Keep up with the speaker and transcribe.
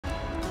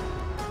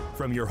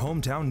From your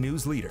hometown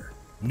news leader,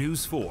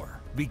 News 4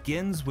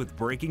 begins with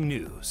breaking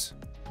news.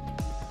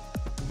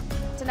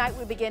 Tonight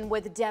we begin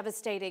with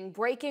devastating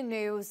breaking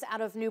news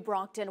out of New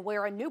Brockton,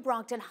 where a New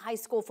Brockton high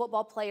school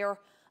football player,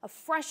 a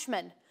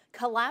freshman,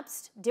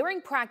 collapsed during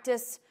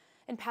practice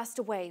and passed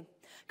away.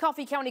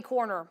 County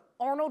Coroner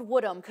Arnold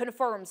Woodham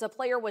confirms a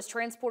player was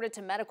transported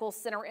to Medical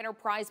Center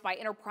Enterprise by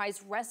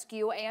Enterprise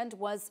Rescue and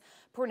was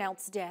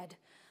pronounced dead.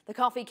 The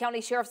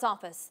County Sheriff's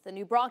Office, the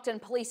New Brockton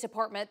Police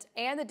Department,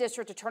 and the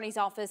District Attorney's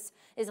Office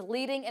is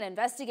leading an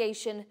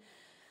investigation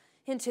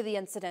into the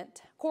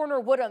incident. Coroner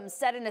Woodham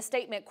said in a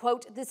statement,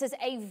 quote, "This is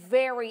a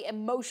very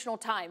emotional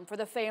time for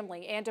the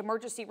family and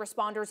emergency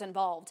responders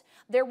involved.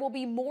 There will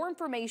be more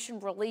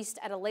information released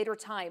at a later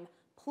time.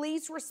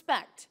 Please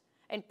respect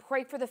and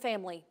pray for the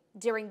family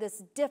during this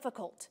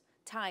difficult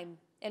time,"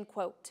 end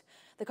quote.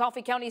 The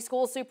Coffee County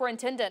School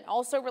Superintendent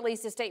also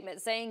released a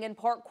statement saying in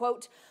part,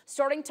 quote,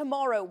 "Starting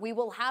tomorrow, we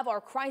will have our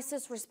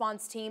crisis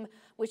response team,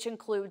 which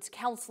includes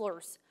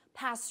counselors,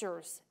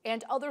 pastors,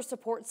 and other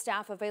support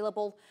staff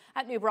available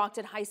at New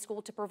Brockton High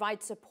School to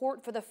provide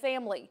support for the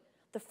family,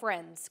 the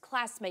friends,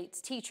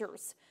 classmates,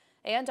 teachers,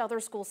 and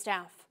other school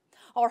staff.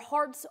 Our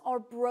hearts are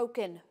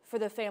broken for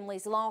the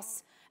family's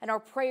loss, and our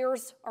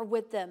prayers are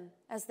with them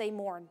as they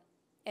mourn,"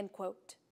 end quote.